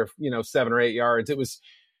an extra, 7 or 8 yards? It was,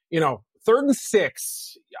 3rd and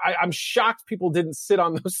 6. I'm shocked people didn't sit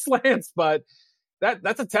on those slants, but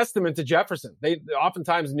that's a testament to Jefferson. They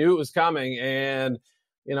oftentimes knew it was coming, and,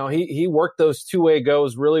 he worked those two-way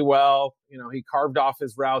goes really well. He carved off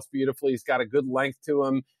his routes beautifully. He's got a good length to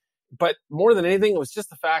him. But more than anything, it was just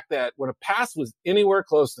the fact that when a pass was anywhere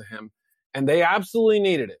close to him and they absolutely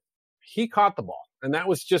needed it, he caught the ball. And that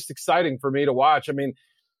was just exciting for me to watch. I mean,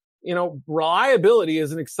 reliability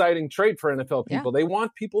is an exciting trait for NFL people. Yeah. They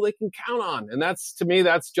want people they can count on. And to me,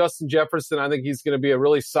 that's Justin Jefferson. I think he's going to be a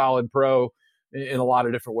really solid pro in a lot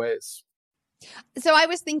of different ways. So I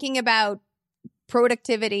was thinking about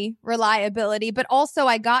productivity, reliability, but also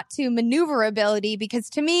I got to maneuverability because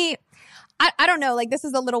to me, I don't know, like this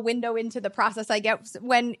is a little window into the process I get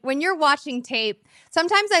when you're watching tape.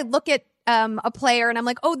 Sometimes I look at a player and I'm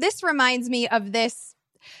like, oh, this reminds me of this.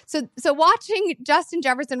 So watching Justin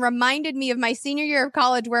Jefferson reminded me of my senior year of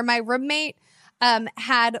college where my roommate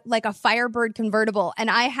had like a Firebird convertible, and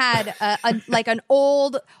I had like an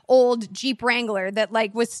old Jeep Wrangler that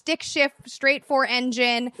like was stick shift, straight 4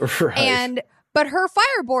 engine, right. But her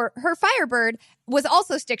Firebird was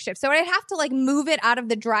also stick shift, so I'd have to like move it out of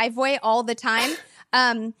the driveway all the time.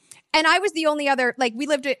 And I was the only other, like we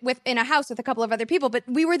lived in a house with a couple of other people, but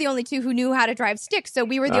we were the only two who knew how to drive sticks. So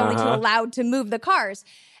we were the only two allowed to move the cars.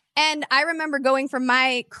 And I remember going from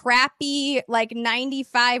my crappy, like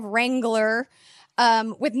 95 Wrangler,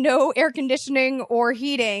 with no air conditioning or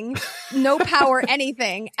heating, no power,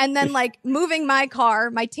 anything. And then like moving my car,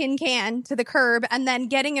 my tin can to the curb and then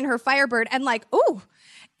getting in her Firebird and like, ooh.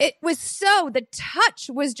 The touch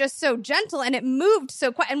was just so gentle and it moved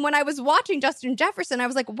so quick. And when I was watching Justin Jefferson, I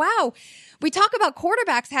was like, wow, we talk about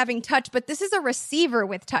quarterbacks having touch, but this is a receiver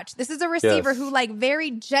with touch. This is a receiver who like very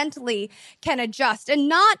gently can adjust and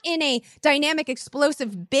not in a dynamic,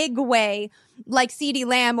 explosive, big way like CeeDee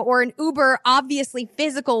Lamb or an uber obviously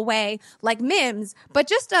physical way like Mims, but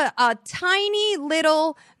just a tiny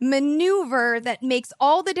little maneuver that makes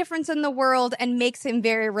all the difference in the world and makes him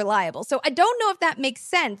very reliable. So I don't know if that makes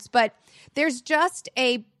sense, but there's just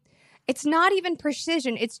it's not even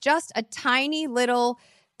precision. It's just a tiny little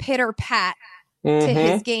pitter pat to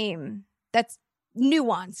his game that's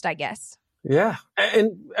nuanced, I guess. Yeah.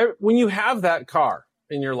 And when you have that car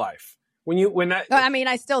in your life, I mean,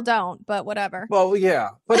 I still don't, but whatever. Well,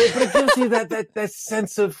 yeah, but it gives you that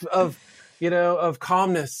sense of of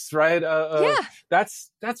calmness, right? That's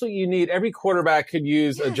what you need. Every quarterback could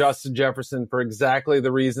use a Justin Jefferson for exactly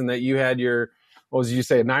the reason that you had your, what was you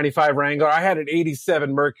say, a 95 Wrangler? I had an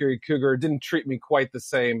 87 Mercury Cougar. It didn't treat me quite the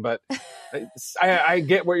same, but I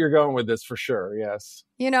get where you're going with this for sure. Yes.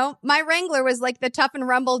 My Wrangler was like the tough and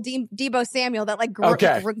rumble Debo Samuel that like gut,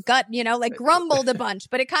 like grumbled a bunch,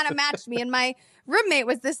 but it kind of matched me. And my roommate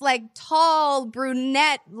was this like tall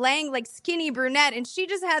brunette, like skinny brunette. And she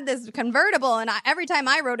just had this convertible. And every time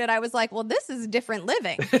I rode it, I was like, well, this is different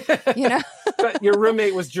living, But your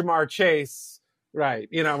roommate was Jamar Chase. Right.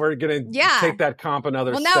 We're going to take that comp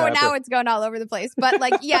another step. Well, now it's going all over the place. But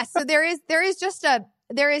like, yes, so there is just a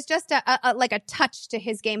like a touch to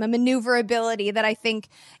his game, a maneuverability that I think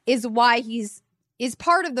is why is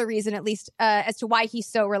part of the reason, at least as to why he's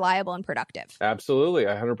so reliable and productive. Absolutely.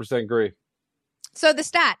 I 100% agree. So the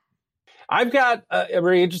stat. I've got a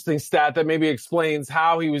very interesting stat that maybe explains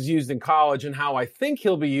how he was used in college and how I think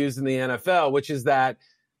he'll be used in the NFL, which is that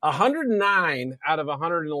 109 out of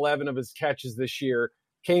 111 of his catches this year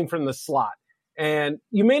came from the slot. And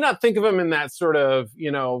you may not think of him in that sort of,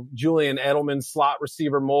 Julian Edelman slot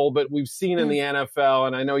receiver mold, but we've seen in the NFL,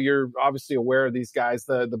 and I know you're obviously aware of these guys,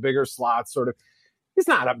 the bigger slots sort of. He's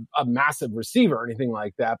not a massive receiver or anything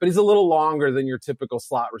like that, but he's a little longer than your typical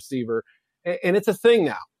slot receiver. And it's a thing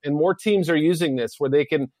now. And more teams are using this where they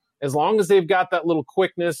can, as long as they've got that little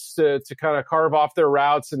quickness to kind of carve off their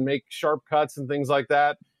routes and make sharp cuts and things like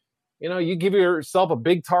that, you give yourself a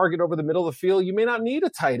big target over the middle of the field. You may not need a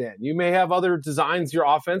tight end. You may have other designs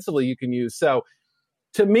offensively you can use. So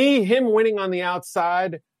to me, him winning on the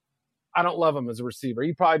outside, I don't love him as a receiver.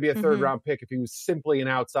 He'd probably be a third round pick if he was simply an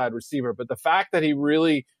outside receiver. But the fact that he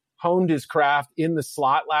really honed his craft in the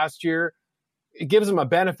slot last year, it gives him a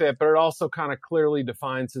benefit, but it also kind of clearly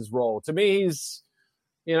defines his role. To me, he's,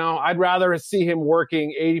 I'd rather see him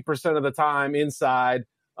working 80% of the time inside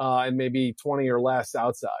and maybe 20 or less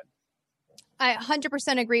outside. I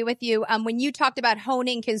 100% agree with you. When you talked about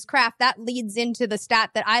honing his craft, that leads into the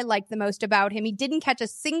stat that I like the most about him. He didn't catch a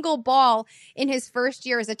single ball in his first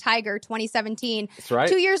year as a Tiger, 2017. That's right.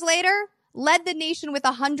 2 years later, led the nation with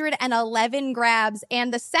 111 grabs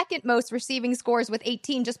and the second most receiving scores with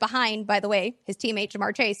 18, just behind, by the way, his teammate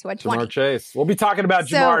Jamar Chase, who had 20. Jamar Chase. We'll be talking about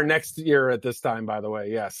Jamar next year at this time, by the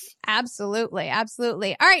way. Yes. Absolutely.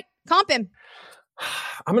 Absolutely. All right. Comp him.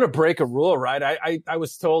 I'm going to break a rule, right? I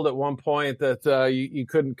was told at one point that you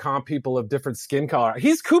couldn't comp people of different skin color.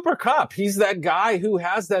 He's Cooper Kupp. He's that guy who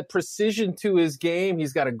has that precision to his game.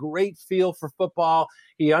 He's got a great feel for football.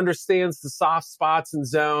 He understands the soft spots and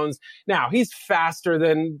zones. Now, he's faster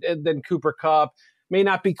than Cooper Kupp. May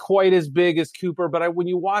not be quite as big as Cooper, but when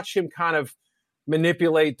you watch him kind of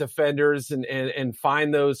manipulate defenders and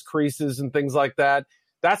find those creases and things like that,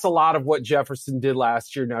 that's a lot of what Jefferson did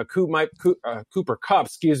last year. Now, Cooper Kupp,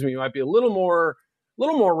 might be a little more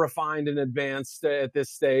refined and advanced at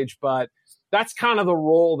this stage, but that's kind of the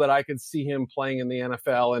role that I could see him playing in the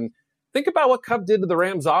NFL. And think about what Kupp did to the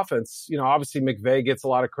Rams offense. Obviously McVay gets a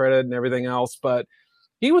lot of credit and everything else, but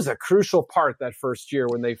he was a crucial part that first year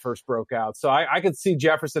when they first broke out. So I could see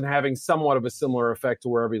Jefferson having somewhat of a similar effect to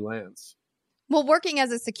wherever he lands. Well, working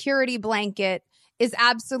as a security blanket is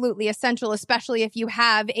absolutely essential, especially if you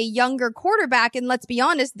have a younger quarterback. And let's be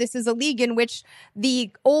honest, this is a league in which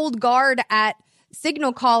the old guard at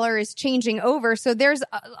signal caller is changing over. So there's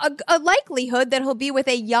a likelihood that he'll be with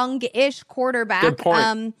a young-ish quarterback. Good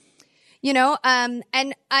point.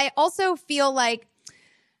 And I also feel like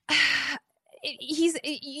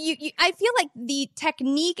I feel like the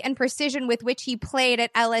technique and precision with which he played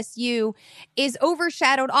at LSU is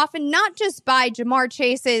overshadowed often not just by Jamar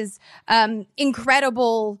Chase's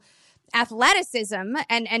incredible athleticism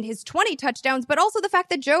and his 20 touchdowns, but also the fact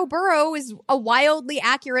that Joe Burrow is a wildly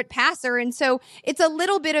accurate passer. And so it's a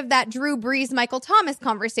little bit of that Drew Brees, Michael Thomas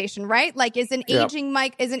conversation, right? Like is an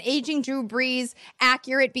aging Drew Brees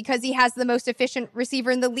accurate because he has the most efficient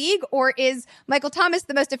receiver in the league? Or is Michael Thomas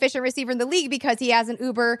the most efficient receiver in the league because he has an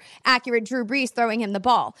uber accurate Drew Brees throwing him the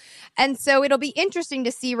ball? And so it'll be interesting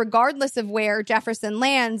to see, regardless of where Jefferson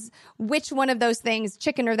lands, which one of those things,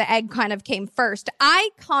 chicken or the egg, kind of came first. I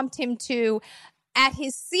comped him to, at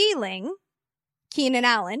his ceiling, Keenan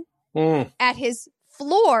Allen, at his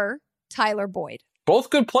floor, Tyler Boyd. Both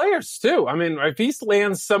good players, too. I mean, if he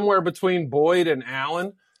lands somewhere between Boyd and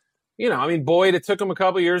Allen, Boyd, it took him a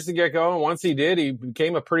couple of years to get going. Once he did, he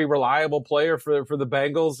became a pretty reliable player for the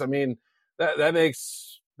Bengals. I mean, that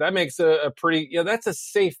makes a pretty, that's a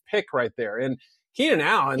safe pick right there. And Keenan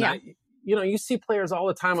Allen, you see players all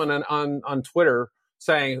the time on Twitter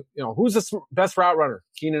saying, who's the best route runner?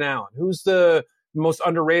 Keenan Allen. Who's the most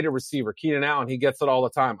underrated receiver, Keenan Allen. He gets it all the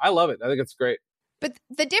time. I love it. I think it's great. But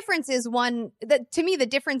the difference is to me, the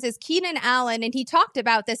difference is Keenan Allen, and he talked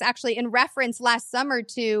about this actually in reference last summer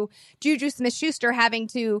to Juju Smith-Schuster having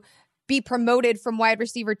to be promoted from wide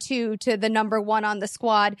receiver 2 to the number 1 on the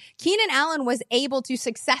squad. Keenan Allen was able to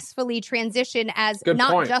successfully transition as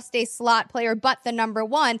just a slot player, but the number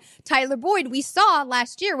 1. Tyler Boyd, we saw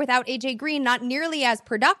last year without AJ Green, not nearly as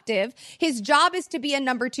productive. His job is to be a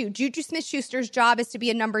number 2. Juju Smith-Schuster's job is to be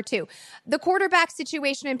a number 2. The quarterback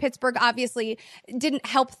situation in Pittsburgh obviously didn't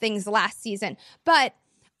help things last season, but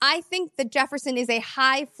I think that Jefferson is a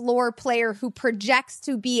high floor player who projects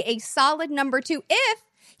to be a solid number 2. If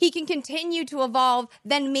he can continue to evolve,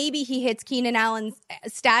 then maybe he hits Keenan Allen's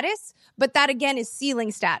status, but that again is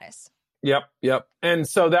ceiling status. Yep. And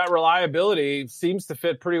so that reliability seems to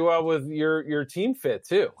fit pretty well with your team fit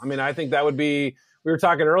too. I mean, I think that would be, we were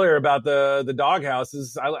talking earlier about the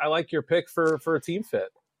doghouses. I like your pick for a team fit.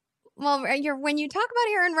 Well, when you talk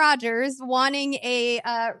about Aaron Rodgers wanting a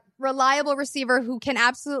reliable receiver who can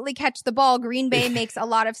absolutely catch the ball, Green Bay makes a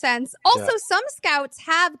lot of sense. Also, some scouts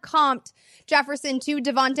have comped Jefferson to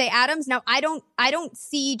Davante Adams. Now, I don't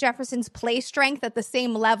see Jefferson's play strength at the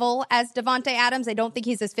same level as Davante Adams. I don't think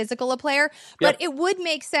he's as physical a player, but it would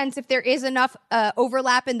make sense if there is enough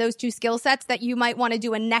overlap in those two skill sets that you might want to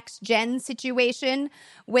do a next gen situation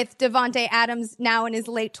with Davante Adams now in his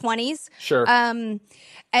late 20s. Sure. And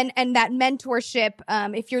that mentorship,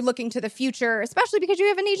 if you're looking to the future, especially because you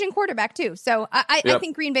have an aging quarterback too. So I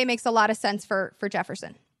think Green Bay makes a lot of sense for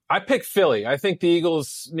Jefferson. I picked Philly. I think the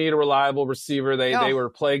Eagles need a reliable receiver. They were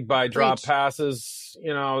plagued by drop passes.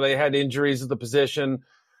 You know, they had injuries at the position.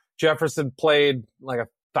 Jefferson played like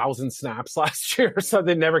 1,000 snaps last year, so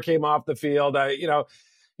they never came off the field.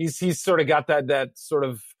 He's sort of got that sort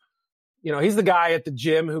of, he's the guy at the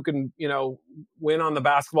gym who can, win on the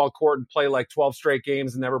basketball court and play like 12 straight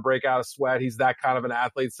games and never break out a sweat. He's that kind of an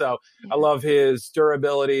athlete. So I love his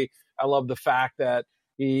durability. I love the fact that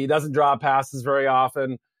he doesn't drop passes very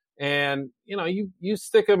often. And, you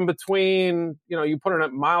stick him between, you put in a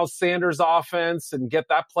Miles Sanders offense and get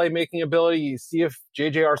that playmaking ability. You see if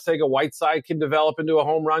J.J. Arcega-Whiteside can develop into a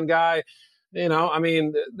home run guy.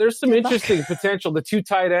 There's some interesting potential. The 2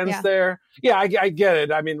 tight ends there. Yeah, I get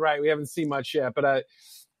it. I mean, right. We haven't seen much yet, but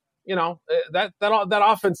that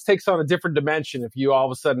offense takes on a different dimension if you all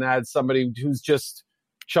of a sudden add somebody who's just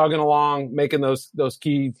chugging along, making those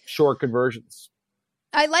key short conversions.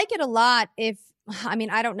 I like it a lot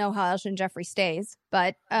I don't know how Alshon Jeffrey stays,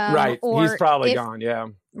 but right. He's probably gone. Yeah.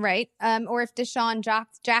 Right. Or if Deshaun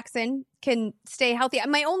Jackson can stay healthy.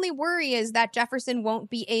 My only worry is that Jefferson won't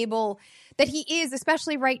be able, that he is,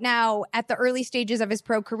 especially right now at the early stages of his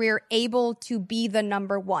pro career, able to be the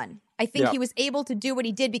number 1. I think he was able to do what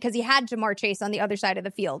he did because he had Jamar Chase on the other side of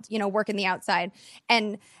the field, working the outside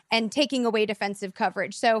and taking away defensive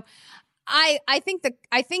coverage. So I think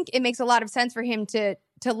it makes a lot of sense for him to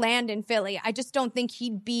land in Philly. I just don't think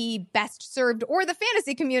he'd be best served, or the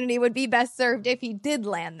fantasy community would be best served if he did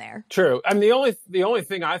land there. True. I mean, the only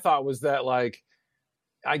thing I thought was that,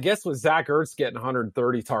 I guess with Zach Ertz getting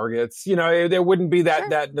 130 targets, there wouldn't be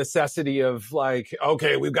that necessity of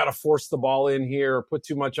okay, we've got to force the ball in here or put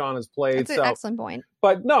too much on his plate. That's an excellent point.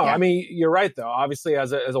 But no, I mean, you're right though. Obviously,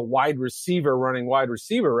 as a wide receiver running wide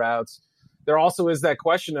receiver routes, there also is that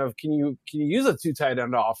question of can you use a 2 tight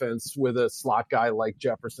end offense with a slot guy like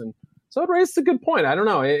Jefferson? So it raises a good point. I don't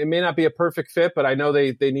know. It may not be a perfect fit, but I know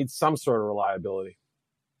they need some sort of reliability.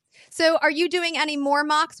 So are you doing any more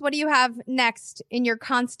mocks? What do you have next in your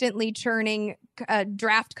constantly churning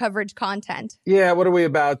draft coverage content? Yeah, what are we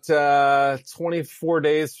about 24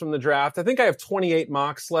 days from the draft? I think I have 28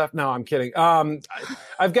 mocks left. No, I'm kidding.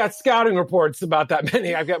 I've got scouting reports about that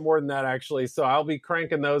many. I've got more than that, actually. So I'll be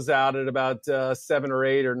cranking those out at about 7 or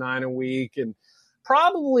 8 or 9 a week, and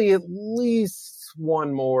probably at least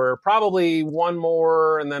one more. Probably one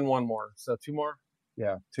more and then one more. So 2 more?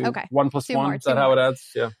 Yeah, 2. Okay. 1 plus 2 1. more, Is that how it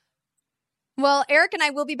adds? Yeah. Well, Eric and I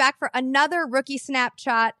will be back for another rookie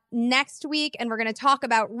snapshot next week, and we're going to talk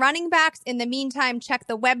about running backs. In the meantime, check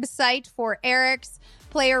the website for Eric's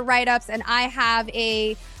player write-ups, and I have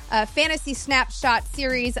a fantasy snapshot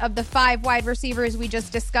series of the 5 wide receivers we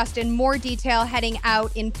just discussed in more detail heading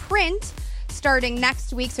out in print starting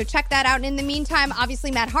next week. So check that out. And in the meantime,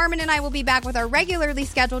 obviously, Matt Harmon and I will be back with our regularly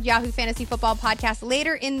scheduled Yahoo Fantasy Football podcast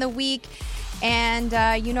later in the week. And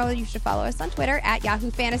you should follow us on Twitter at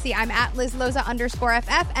Yahoo Fantasy. I'm at Liz Loza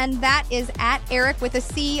 _FF, and that is at Eric with a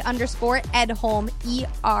C _Edholm at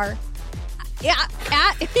ERIC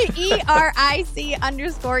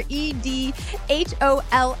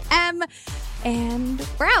 _EDHOLM. And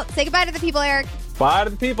we're out. Say goodbye to the people, Eric. Bye to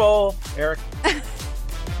the people, Eric.